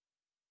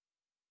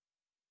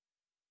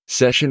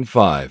Session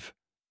 5.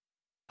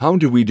 How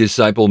do we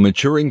disciple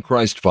maturing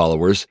Christ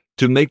followers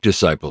to make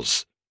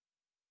disciples?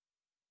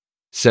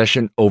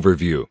 Session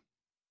Overview.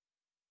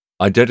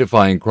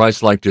 Identifying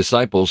Christ-like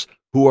disciples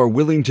who are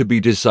willing to be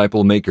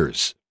disciple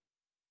makers.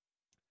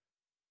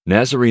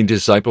 Nazarene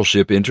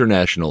Discipleship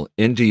International,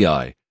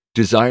 NDI,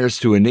 desires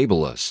to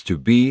enable us to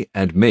be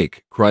and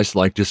make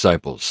Christ-like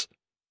disciples.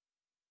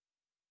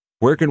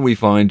 Where can we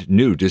find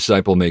new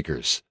disciple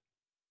makers?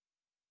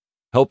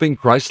 Helping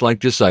Christ-like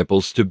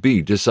disciples to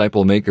be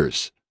disciple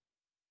makers.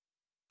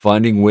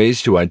 Finding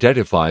ways to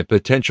identify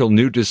potential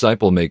new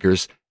disciple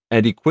makers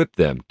and equip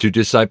them to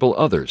disciple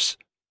others.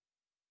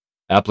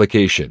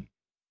 Application.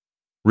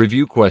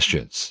 Review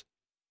questions.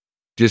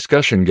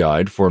 Discussion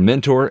guide for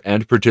mentor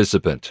and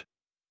participant.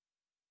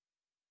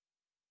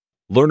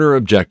 Learner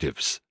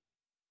objectives.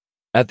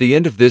 At the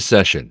end of this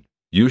session,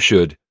 you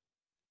should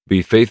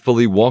be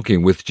faithfully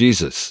walking with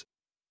Jesus.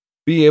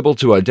 Be able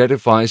to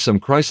identify some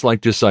Christ-like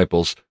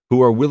disciples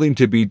who are willing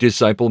to be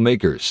disciple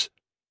makers.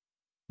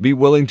 Be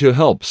willing to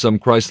help some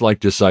Christ-like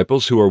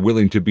disciples who are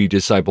willing to be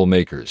disciple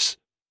makers.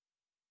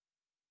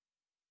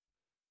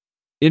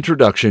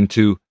 Introduction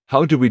to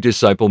How do we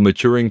disciple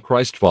maturing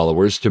Christ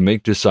followers to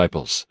make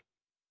disciples?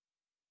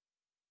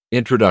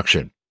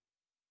 Introduction.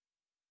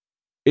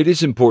 It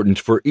is important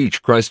for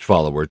each Christ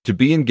follower to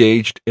be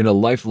engaged in a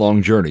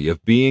lifelong journey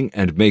of being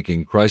and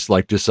making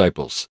Christ-like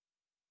disciples.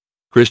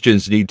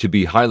 Christians need to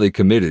be highly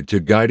committed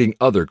to guiding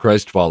other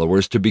Christ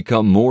followers to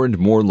become more and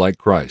more like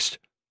Christ.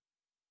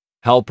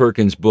 Hal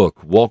Perkins'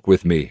 book, Walk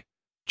With Me,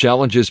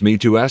 challenges me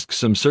to ask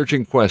some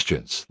searching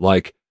questions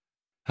like,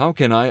 how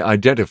can I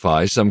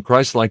identify some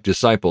Christ-like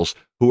disciples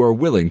who are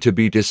willing to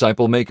be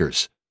disciple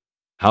makers?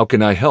 How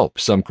can I help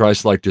some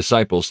Christ-like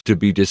disciples to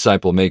be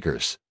disciple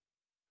makers?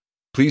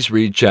 Please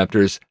read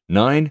chapters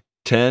 9,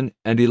 10,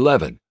 and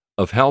 11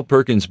 of Hal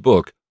Perkins'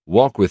 book,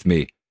 Walk With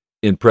Me,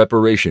 in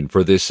preparation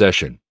for this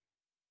session.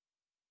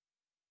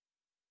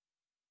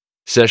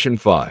 Session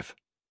 5.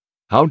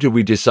 How do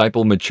we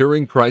disciple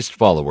maturing Christ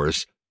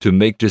followers to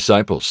make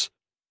disciples?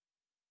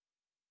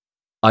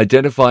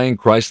 Identifying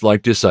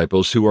Christ-like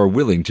disciples who are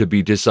willing to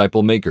be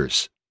disciple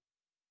makers.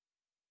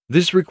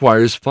 This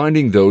requires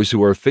finding those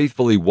who are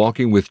faithfully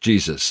walking with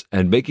Jesus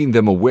and making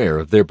them aware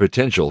of their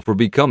potential for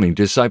becoming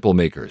disciple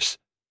makers.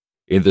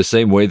 In the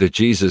same way that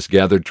Jesus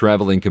gathered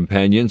traveling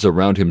companions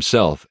around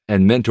himself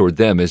and mentored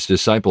them as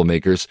disciple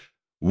makers,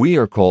 we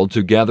are called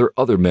to gather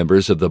other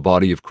members of the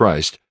body of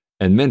Christ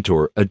and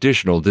mentor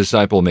additional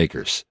disciple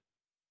makers.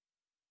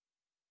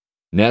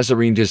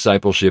 Nazarene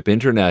Discipleship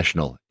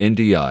International,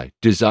 NDI,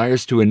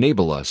 desires to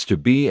enable us to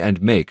be and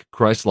make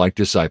Christ-like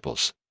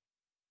disciples.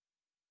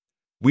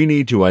 We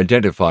need to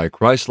identify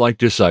Christ-like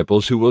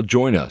disciples who will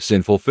join us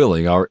in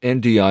fulfilling our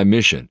NDI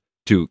mission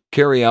to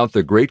carry out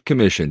the Great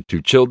Commission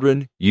to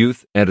children,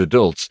 youth, and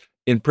adults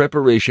in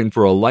preparation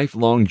for a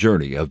lifelong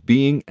journey of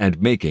being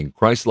and making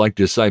Christ-like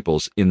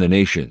disciples in the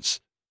nations.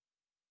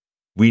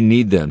 We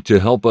need them to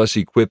help us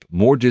equip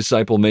more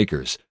disciple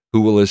makers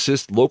who will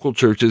assist local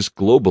churches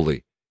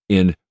globally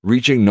in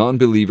reaching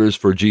non-believers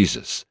for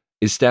Jesus,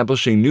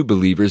 establishing new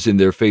believers in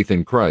their faith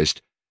in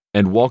Christ,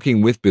 and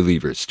walking with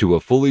believers to a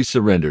fully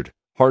surrendered,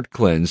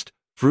 heart-cleansed,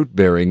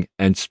 fruit-bearing,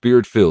 and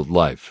spirit-filled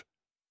life.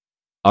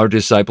 Our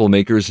disciple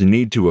makers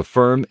need to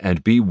affirm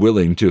and be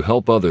willing to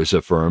help others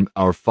affirm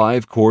our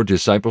 5 core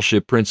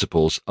discipleship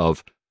principles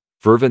of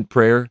fervent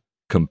prayer,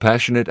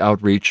 compassionate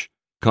outreach,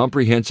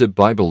 comprehensive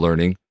Bible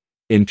learning,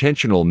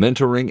 intentional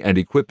mentoring and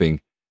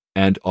equipping,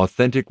 and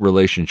authentic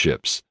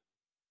relationships.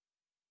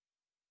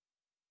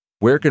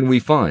 Where can we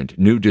find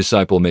new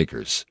disciple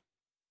makers?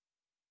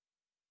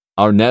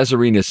 Our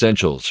Nazarene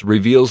Essentials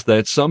reveals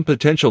that some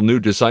potential new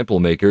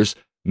disciple makers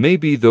may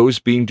be those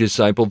being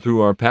discipled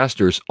through our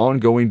pastors'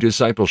 ongoing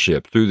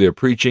discipleship through their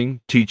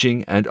preaching,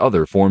 teaching, and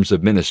other forms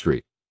of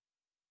ministry.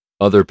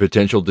 Other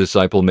potential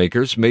disciple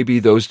makers may be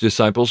those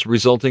disciples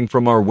resulting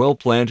from our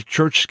well-planned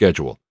church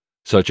schedule,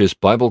 such as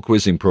Bible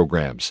quizzing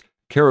programs,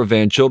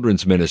 Caravan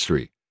Children's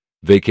Ministry,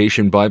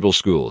 Vacation Bible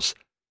Schools,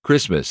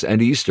 Christmas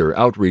and Easter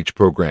outreach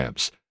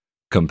programs,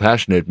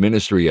 compassionate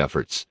ministry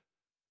efforts,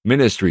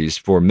 ministries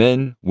for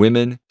men,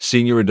 women,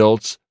 senior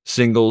adults,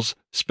 singles,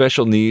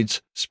 special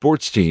needs,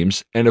 sports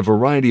teams, and a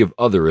variety of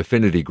other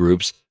affinity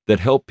groups that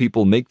help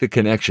people make the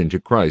connection to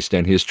Christ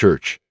and His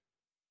church.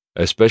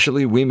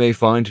 Especially, we may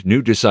find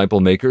new disciple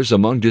makers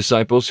among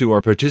disciples who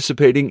are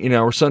participating in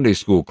our Sunday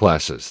school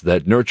classes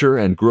that nurture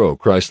and grow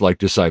Christ-like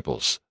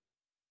disciples.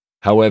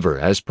 However,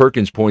 as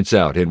Perkins points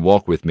out in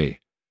Walk With Me,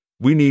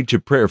 we need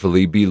to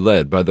prayerfully be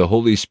led by the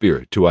Holy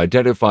Spirit to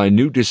identify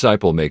new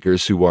disciple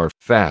makers who are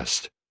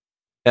fast.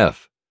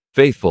 F.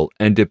 Faithful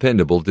and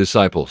dependable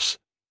disciples.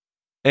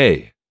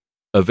 A.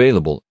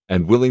 Available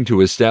and willing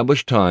to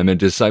establish time and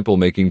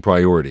disciple-making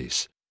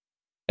priorities.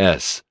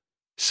 S.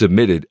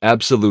 Submitted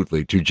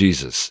absolutely to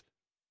Jesus.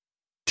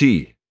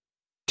 T.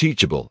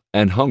 Teachable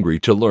and hungry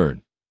to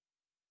learn.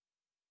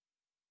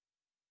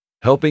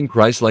 Helping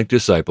Christ-like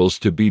disciples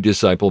to be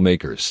disciple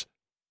makers.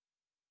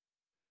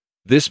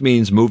 This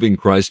means moving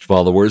Christ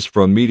followers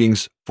from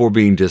meetings for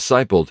being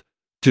discipled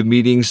to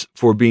meetings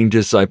for being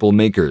disciple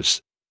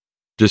makers.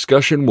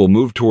 Discussion will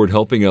move toward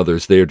helping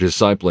others they are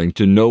discipling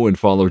to know and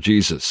follow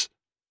Jesus.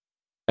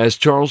 As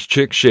Charles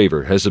Chick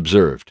Shaver has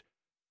observed,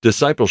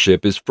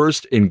 discipleship is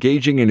first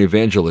engaging in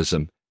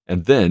evangelism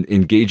and then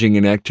engaging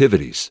in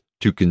activities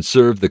to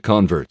conserve the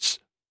converts.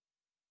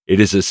 It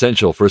is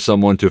essential for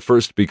someone to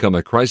first become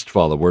a Christ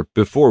follower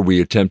before we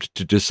attempt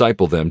to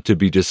disciple them to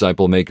be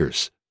disciple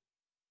makers.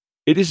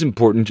 It is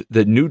important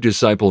that new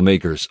disciple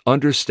makers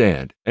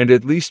understand and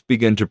at least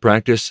begin to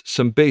practice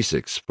some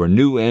basics for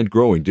new and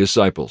growing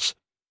disciples.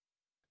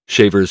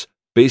 Shaver's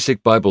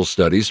Basic Bible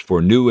Studies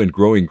for New and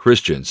Growing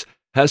Christians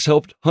has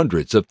helped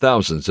hundreds of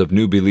thousands of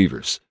new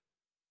believers.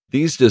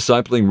 These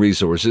discipling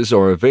resources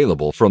are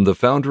available from the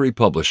Foundry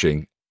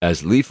Publishing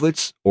as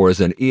leaflets or as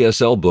an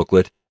ESL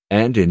booklet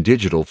and in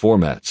digital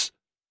formats.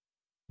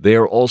 They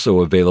are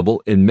also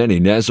available in many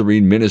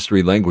Nazarene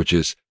ministry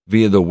languages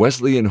via the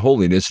Wesleyan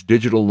Holiness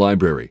Digital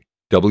Library,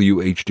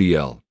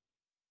 WHDL.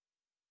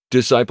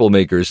 Disciple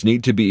makers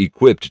need to be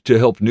equipped to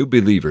help new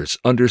believers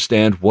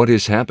understand what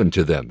has happened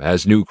to them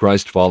as new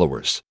Christ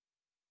followers.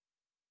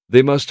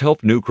 They must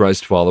help new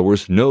Christ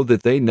followers know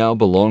that they now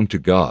belong to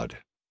God.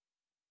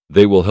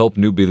 They will help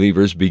new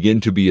believers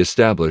begin to be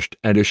established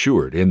and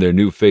assured in their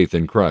new faith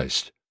in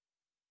Christ.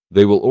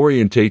 They will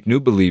orientate new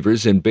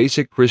believers in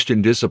basic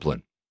Christian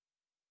discipline.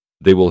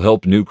 They will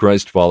help new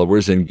Christ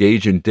followers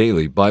engage in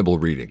daily Bible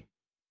reading.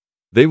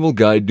 They will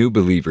guide new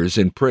believers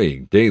in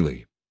praying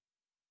daily.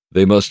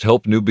 They must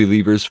help new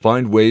believers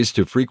find ways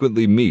to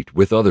frequently meet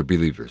with other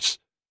believers.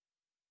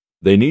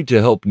 They need to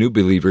help new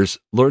believers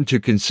learn to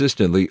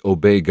consistently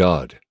obey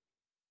God.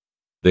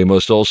 They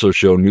must also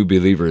show new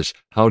believers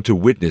how to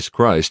witness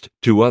Christ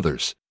to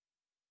others.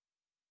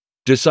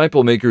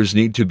 Disciple makers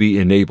need to be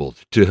enabled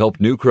to help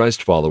new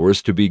Christ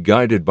followers to be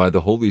guided by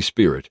the Holy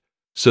Spirit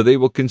so they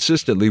will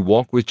consistently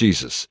walk with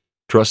Jesus,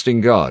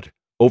 trusting God,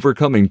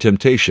 overcoming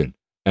temptation,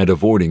 and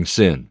avoiding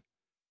sin.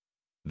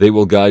 They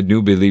will guide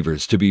new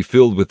believers to be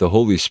filled with the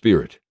Holy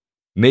Spirit,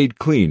 made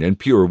clean and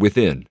pure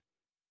within,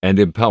 and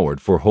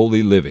empowered for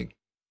holy living.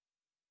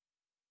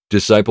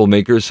 Disciple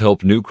makers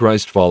help new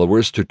Christ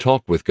followers to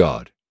talk with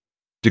God,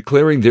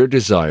 declaring their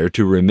desire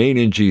to remain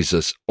in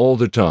Jesus all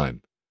the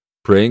time,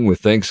 praying with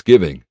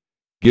thanksgiving,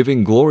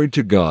 giving glory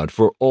to God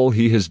for all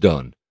He has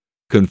done,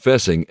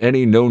 confessing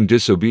any known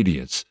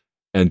disobedience,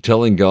 and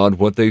telling God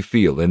what they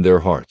feel in their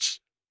hearts.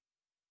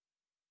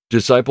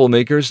 Disciple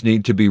makers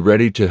need to be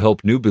ready to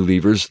help new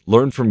believers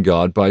learn from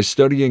God by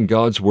studying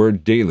God's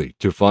Word daily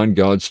to find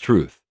God's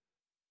truth,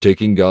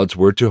 taking God's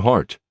Word to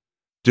heart,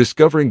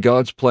 discovering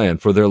God's plan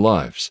for their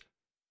lives,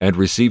 and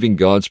receiving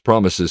God's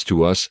promises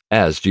to us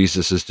as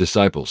Jesus'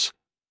 disciples.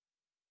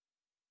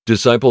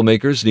 Disciple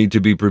makers need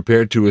to be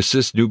prepared to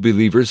assist new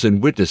believers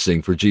in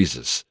witnessing for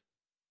Jesus.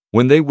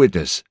 When they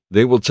witness,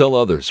 they will tell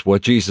others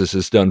what Jesus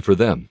has done for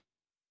them.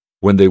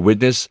 When they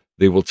witness,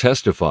 they will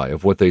testify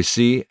of what they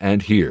see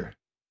and hear.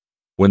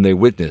 When they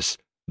witness,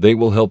 they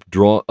will help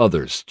draw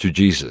others to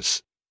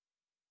Jesus.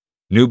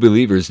 New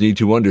believers need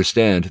to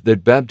understand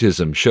that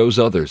baptism shows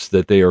others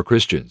that they are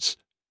Christians.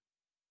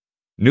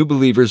 New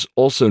believers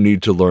also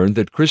need to learn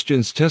that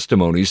Christians'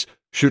 testimonies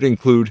should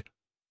include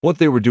what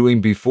they were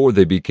doing before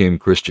they became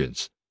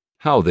Christians,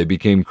 how they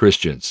became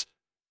Christians,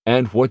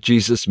 and what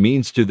Jesus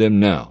means to them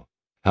now,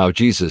 how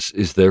Jesus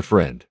is their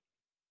friend.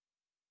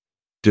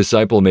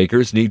 Disciple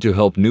makers need to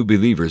help new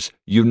believers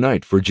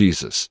unite for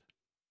Jesus.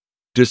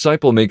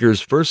 Disciple makers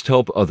first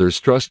help others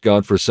trust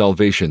God for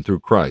salvation through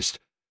Christ,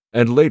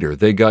 and later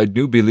they guide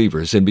new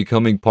believers in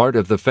becoming part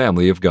of the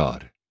family of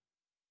God.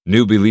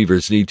 New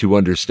believers need to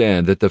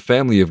understand that the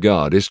family of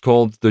God is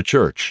called the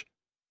church.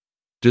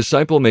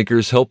 Disciple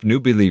makers help new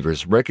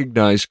believers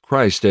recognize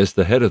Christ as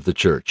the head of the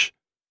church.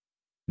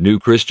 New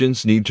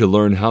Christians need to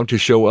learn how to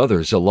show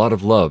others a lot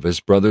of love as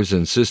brothers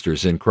and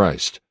sisters in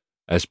Christ,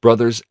 as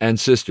brothers and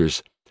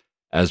sisters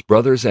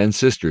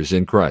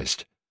in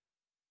Christ.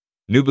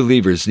 New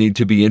believers need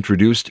to be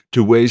introduced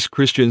to ways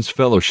Christians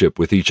fellowship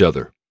with each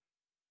other.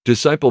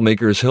 Disciple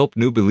makers help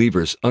new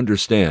believers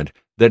understand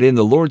that in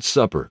the Lord's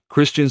Supper,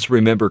 Christians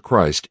remember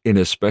Christ in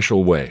a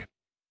special way.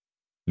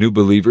 New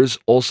believers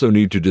also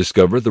need to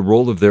discover the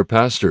role of their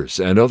pastors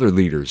and other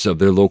leaders of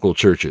their local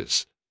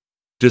churches.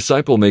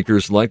 Disciple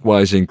makers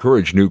likewise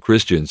encourage new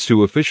Christians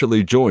to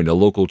officially join a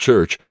local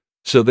church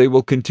so they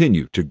will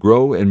continue to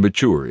grow and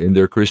mature in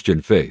their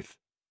Christian faith.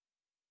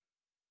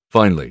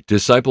 Finally,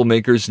 disciple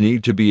makers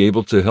need to be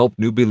able to help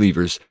new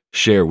believers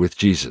share with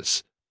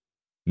Jesus.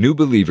 New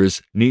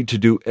believers need to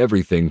do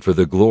everything for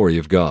the glory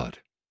of God.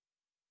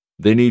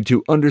 They need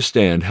to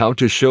understand how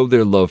to show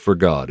their love for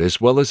God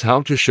as well as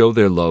how to show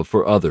their love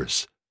for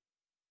others.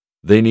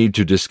 They need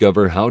to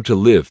discover how to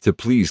live to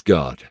please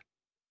God.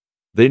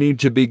 They need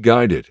to be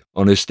guided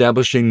on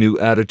establishing new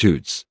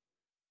attitudes.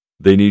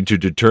 They need to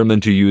determine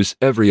to use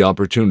every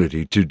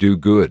opportunity to do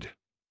good.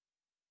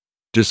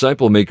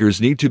 Disciple makers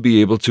need to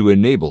be able to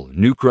enable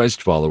new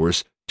Christ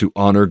followers to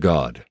honor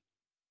God.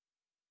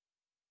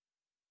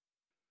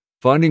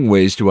 Finding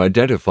ways to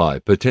identify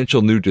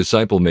potential new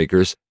disciple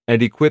makers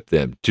and equip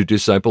them to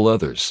disciple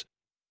others.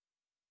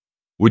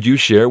 Would you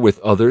share with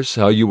others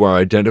how you are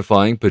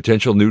identifying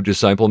potential new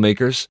disciple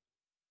makers?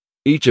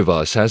 Each of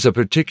us has a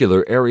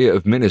particular area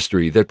of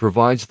ministry that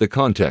provides the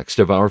context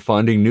of our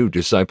finding new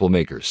disciple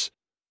makers.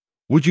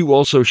 Would you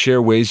also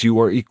share ways you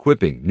are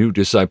equipping new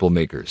disciple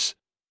makers?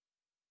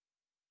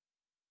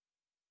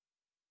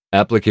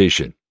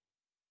 Application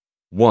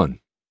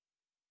 1.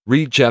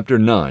 Read Chapter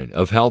 9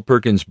 of Hal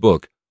Perkins'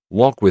 book,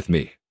 Walk With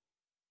Me.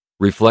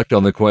 Reflect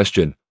on the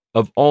question,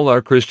 of all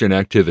our Christian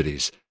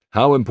activities,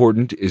 how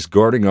important is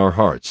guarding our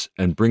hearts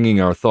and bringing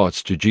our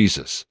thoughts to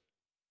Jesus?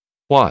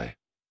 Why?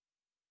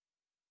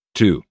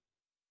 2.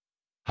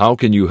 How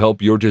can you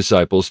help your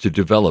disciples to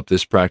develop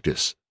this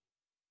practice?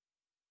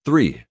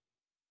 3.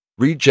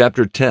 Read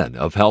Chapter 10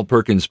 of Hal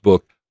Perkins'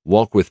 book,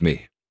 Walk With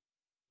Me.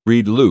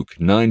 Read Luke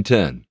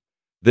 9:10.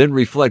 Then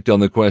reflect on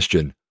the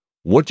question,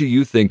 what do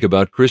you think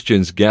about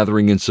Christians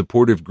gathering in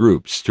supportive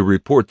groups to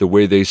report the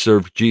way they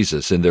served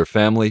Jesus in their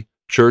family,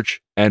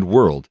 church, and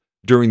world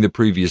during the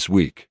previous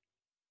week?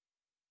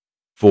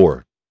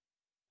 4.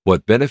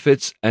 What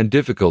benefits and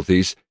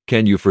difficulties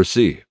can you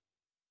foresee?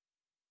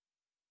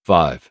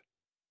 5.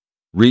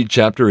 Read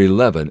Chapter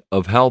 11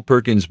 of Hal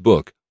Perkins'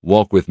 book,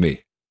 Walk With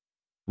Me.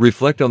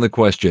 Reflect on the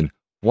question,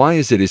 why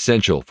is it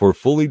essential for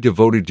fully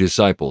devoted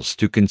disciples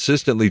to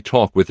consistently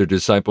talk with their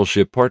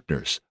discipleship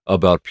partners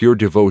about pure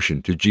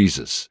devotion to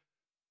Jesus?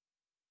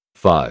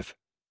 5.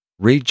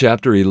 Read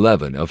Chapter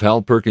 11 of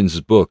Hal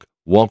Perkins' book,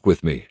 Walk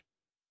With Me.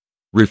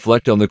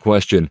 Reflect on the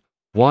question,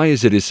 why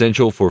is it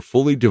essential for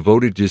fully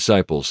devoted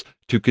disciples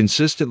to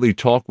consistently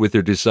talk with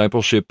their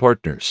discipleship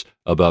partners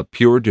about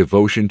pure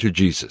devotion to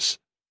Jesus?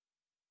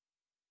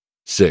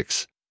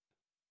 6.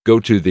 Go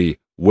to the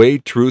Way,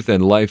 Truth,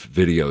 and Life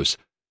videos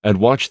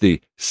and watch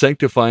the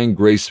Sanctifying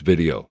Grace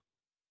video,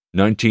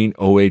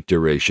 1908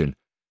 duration,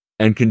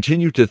 and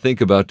continue to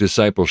think about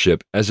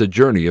discipleship as a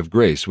journey of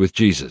grace with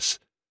Jesus.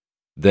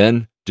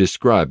 Then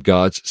describe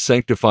God's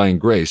sanctifying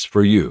grace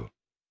for you.